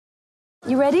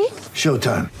You ready?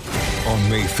 Showtime. On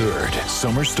May 3rd,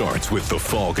 summer starts with The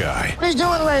Fall Guy. Let's do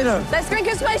it later. Let's drink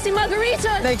a spicy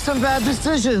margarita. Make some bad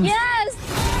decisions. Yes!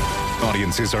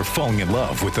 Audiences are falling in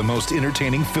love with the most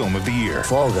entertaining film of the year.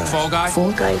 Fall Guy. Fall Guy?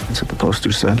 Fall Guy. That's what the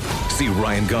poster said. See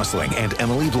Ryan Gosling and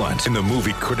Emily Blunt in the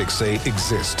movie critics say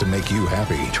exists to make you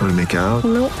happy. Trying to make it out?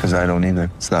 Nope. Because I don't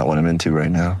either. It's not what I'm into right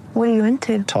now. What are you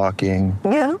into? Talking.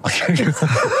 Yeah.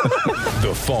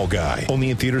 The Fall Guy.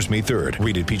 Only in theaters May 3rd.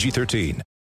 Rated PG-13.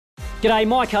 G'day,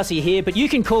 Mike Hussey here, but you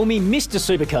can call me Mr.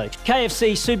 Supercoach.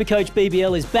 KFC Supercoach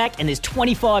BBL is back and there's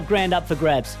 25 grand up for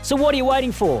grabs. So what are you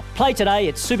waiting for? Play today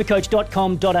at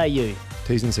supercoach.com.au.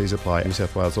 T's and C's apply. New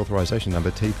South Wales authorisation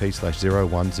number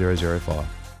TP/01005.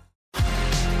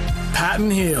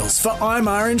 Patton Heels for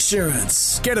IMAR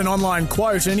Insurance. Get an online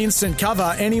quote and instant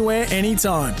cover anywhere,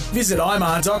 anytime. Visit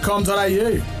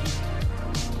imar.com.au.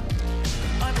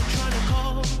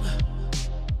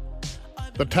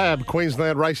 The TAB,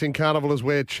 Queensland Racing Carnival, is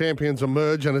where champions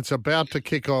emerge and it's about to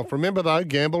kick off. Remember, though,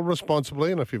 gamble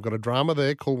responsibly, and if you've got a drama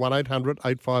there, call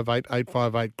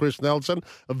 1-800-858-858. Chris Nelson,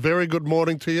 a very good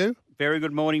morning to you. Very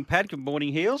good morning, Pat. Good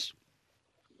morning, Heels.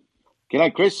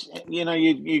 G'day, Chris. You know,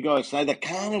 you guys say the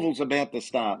carnival's about to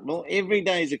start. Well, every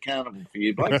day's a carnival for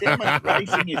you, blokes. How much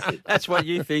racing is it? That's what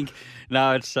you think.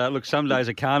 No, it's look, some days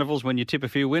are carnivals when you tip a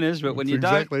few winners, but when you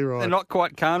exactly don't, right. they're not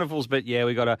quite carnivals. But, yeah,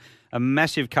 we've got a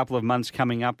massive couple of months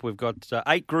coming up. We've got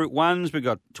 8 Group 1s. We've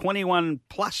got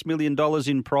 $21+ million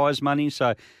in prize money.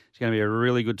 So it's going to be a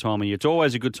really good time of year. It's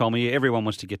always a good time of year. Everyone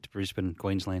wants to get to Brisbane,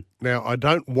 Queensland. Now, I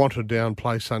don't want to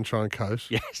downplay Sunshine Coast,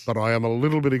 yes, but I am a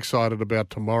little bit excited about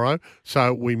tomorrow.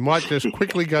 So we might just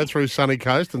quickly go through Sunny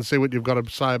Coast and see what you've got to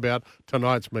say about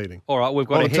tonight's meeting. All right, we've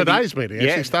got today's meeting.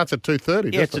 Actually starts at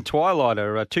 2:30. Yeah, it's a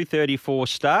twilighter. A 2:34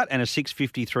 start and a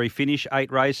 6:53 finish. 8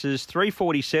 races.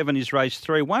 3:47 is race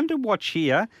 3. One to watch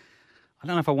here. I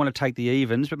don't know if I want to take the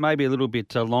evens, but maybe a little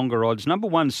bit longer odds. Number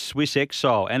 1, Swiss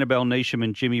Exile, Annabelle Neesham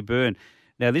and Jimmy Byrne.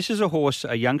 Now, this is a horse,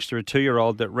 a youngster, a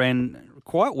 2-year-old, that ran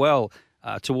quite well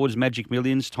towards Magic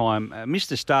Millions time. Missed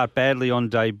the start badly on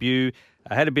debut,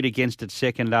 had a bit against it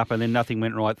second up, and then nothing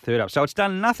went right third up. So it's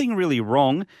done nothing really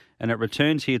wrong, and it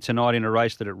returns here tonight in a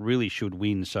race that it really should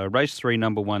win. So race 3,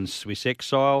 number 1, Swiss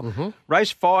Exile. Mm-hmm. Race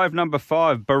 5, number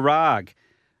 5, Barag.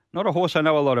 Not a horse I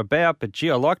know a lot about, but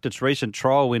gee, I liked its recent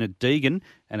trial win at Deagon,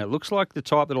 and it looks like the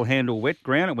type that'll handle wet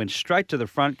ground. It went straight to the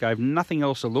front, gave nothing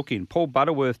else a look in. Paul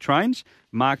Butterworth trains,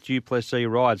 Mark Duplessis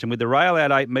rides, and with the rail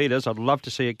out 8 metres, I'd love to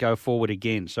see it go forward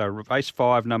again. So race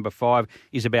 5, number 5,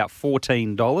 is about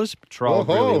 $14, trialled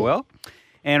really well.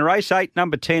 And race 8,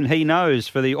 number 10, He Knows,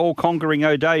 for the all-conquering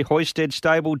O'Day Hoisted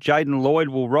stable, Jaden Lloyd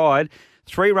will ride.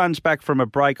 3 runs back from a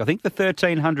break. I think the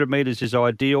 1,300 metres is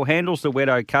ideal, handles the wet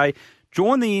okay.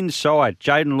 Join the inside.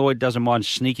 Jaden Lloyd doesn't mind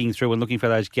sneaking through and looking for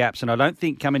those gaps, and I don't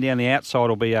think coming down the outside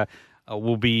will be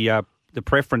the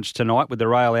preference tonight with the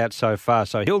rail out so far.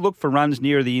 So he'll look for runs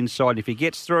nearer the inside. If he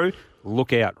gets through,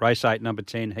 look out. Race 8, number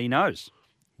 10, He Knows.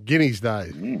 Guineas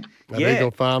Days at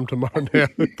Eagle Farm tomorrow. Now,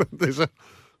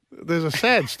 there's a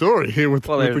sad story here with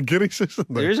the Guineas, isn't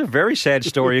there? There is a very sad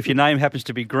story if your name happens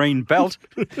to be Green Belt.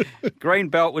 Green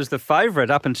Belt was the favourite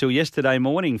up until yesterday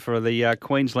morning for the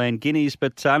Queensland Guineas,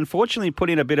 but unfortunately put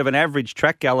in a bit of an average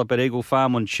track gallop at Eagle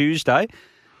Farm on Tuesday.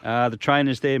 The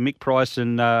trainers there, Mick Price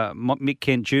and Mick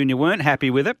Kent Jr., weren't happy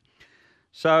with it.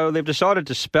 So they've decided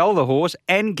to spell the horse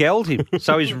and geld him.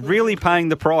 So he's really paying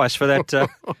the price for that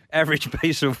average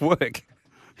piece of work.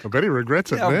 I bet he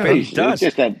regrets it now. I bet he does.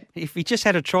 If he just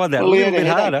had to try that a little bit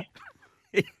harder.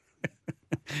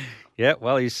 Yeah,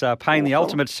 well, he's paying the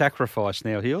ultimate sacrifice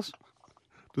now, Heels.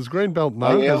 Does Greenbelt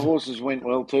know? Our horses went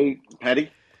well too,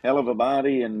 Paddy. Hell of a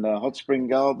Barty and Hot Spring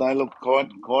Gold. They look quite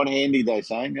handy, they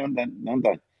say, aren't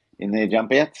they? In their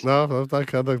jump outs. No,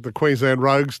 the Queensland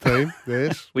Rogues team,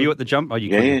 yes. Were you at the jump? Oh, you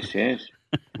yes.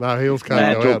 No, Heels can't go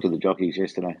out. I talked out. to the jockeys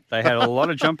yesterday. They had a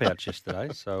lot of jump outs yesterday,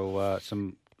 so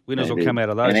some winners will come out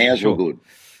of those. And ours were good.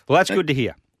 Well, that's good to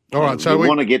hear. All right, so we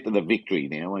want to get to the victory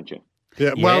now, won't you?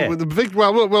 Yeah, well,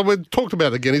 we talked about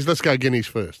the Guineas. Let's go Guineas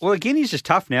first. Well, the Guineas is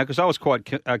tough now because I was quite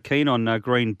keen on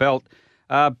Green Belt.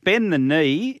 Bend the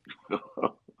Knee.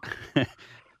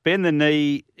 Bend the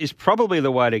Knee is probably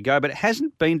the way to go, but it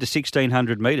hasn't been to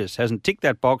 1,600 metres. Hasn't ticked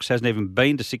that box, hasn't even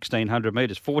been to 1,600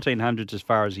 metres. 1,400's as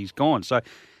far as he's gone. So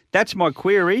that's my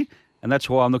query, and that's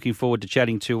why I'm looking forward to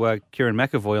chatting to Kieran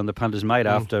McAvoy on the Punter's Mate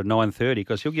after 9:30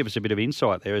 because he'll give us a bit of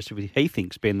insight there as to if he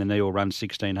thinks Bend the Knee will run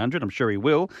 1,600. I'm sure he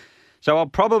will. So I'll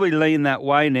probably lean that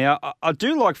way now. I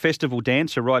do like Festival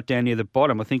Dancer right down near the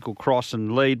bottom. I think will cross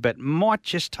and lead, but might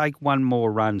just take one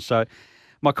more run. So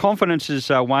my confidence has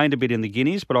waned a bit in the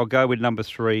Guineas, but I'll go with number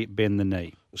 3, Bend the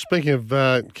Knee. Speaking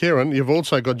of Kieran, you've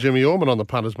also got Jimmy Orman on the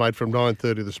punters, mate, from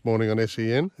 9:30 this morning on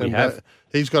SEN. We have.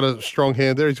 He's got a strong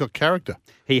hand there. He's got character.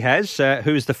 He has.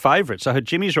 Who's the favourite? So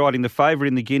Jimmy's riding the favourite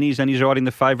in the Guineas and he's riding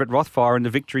the favourite Rothfire in the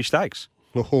Victory Stakes.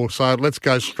 Oh, so let's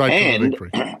go straight to the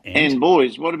Victory. And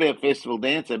boys, what about Festival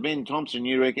Dancer? Ben Thompson,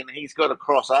 you reckon he's got to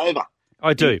cross over?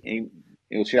 I do.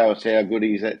 He'll show us how good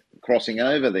he's at crossing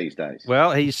over these days.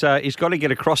 Well, he's got to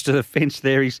get across to the fence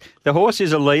there. The horse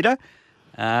is a leader.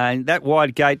 And that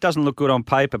wide gate doesn't look good on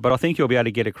paper, but I think he'll be able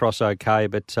to get across okay.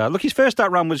 But look, his first up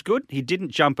run was good. He didn't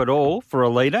jump at all for a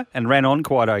leader and ran on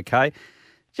quite okay.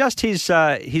 Just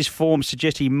his form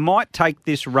suggests he might take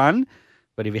this run,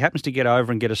 but if he happens to get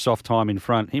over and get a soft time in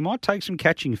front, he might take some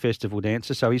catching Festival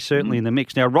Dancer, so he's certainly in the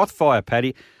mix. Now, Rothfire,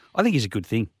 Paddy, I think he's a good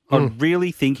thing. I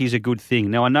really think he's a good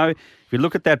thing. Now, I know if you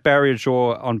look at that barrier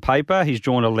draw on paper, he's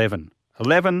drawn 11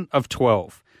 of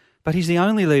 12. But he's the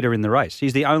only leader in the race.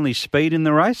 He's the only speed in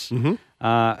the race.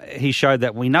 He showed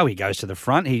that we know he goes to the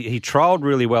front. He trialled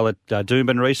really well at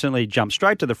Doomben recently, jumped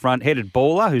straight to the front, headed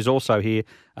Baller, who's also here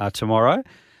tomorrow.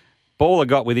 Baller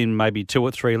got within maybe 2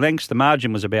 or 3 lengths. The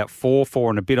margin was about 4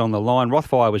 and a bit on the line.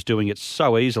 Rothfire was doing it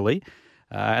so easily,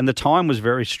 and the time was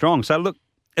very strong. So, look,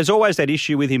 there's always that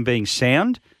issue with him being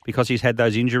sound because he's had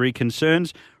those injury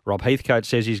concerns. Rob Heathcote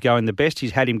says he's going the best.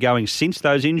 He's had him going since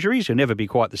those injuries. He'll never be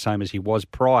quite the same as he was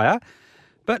prior.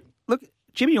 But, look,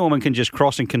 Jimmy Orman can just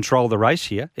cross and control the race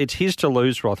here. It's his to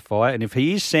lose, Rothfire, and if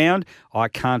he is sound, I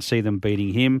can't see them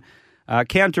beating him.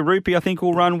 Count to Rupee, I think,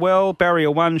 will run well. Barrier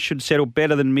 1 should settle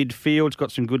better than midfield. It's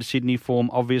got some good Sydney form,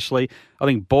 obviously. I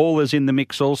think Baller's in the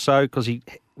mix also because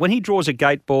when he draws a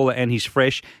gate baller and he's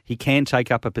fresh, he can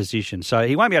take up a position. So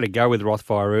he won't be able to go with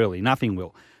Rothfire early. Nothing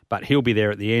will. But he'll be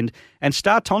there at the end. And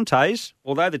Star Tontes,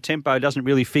 although the tempo doesn't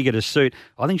really figure to suit,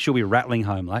 I think she'll be rattling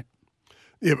home late.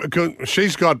 Yeah, because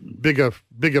she's got bigger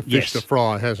fish to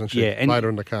fry, hasn't she, later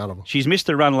in the carnival? She's missed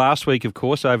the run last week, of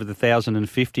course, over the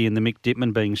 1,050 and the Mick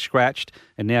Dittman being scratched,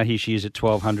 and now here she is at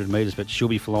 1,200 metres, but she'll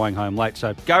be flying home late.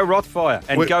 So go Rothfire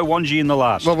and go Wanji in the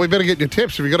last. Well, we better get your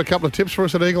tips. Have you got a couple of tips for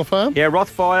us at Eagle Farm? Yeah,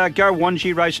 Rothfire, go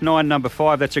Wanji, race 9, number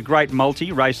 5. That's a great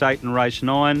multi, race 8 and race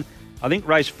 9. I think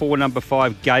race 4, number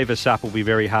 5, Gave Us Up will be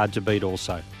very hard to beat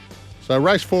also. So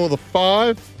race 4, the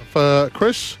 5 for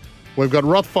Chris. We've got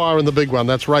Rothfire in the big one.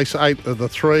 That's race 8 of the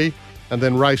 3. And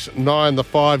then race 9, the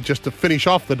 5, just to finish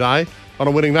off the day on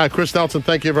a winning note. Chris Nelson,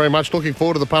 thank you very much. Looking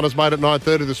forward to the punters, mate, at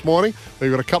 9:30 this morning.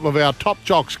 We've got a couple of our top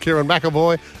jocks, Kieran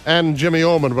McAvoy and Jimmy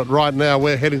Orman. But right now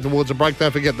we're heading towards a break.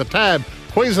 Don't forget the TAB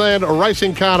Queensland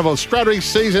Racing Carnival Strategy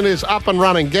season is up and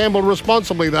running. Gamble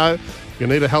responsibly, though. If you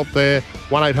need help there,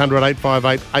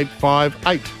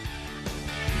 1-800-858-858.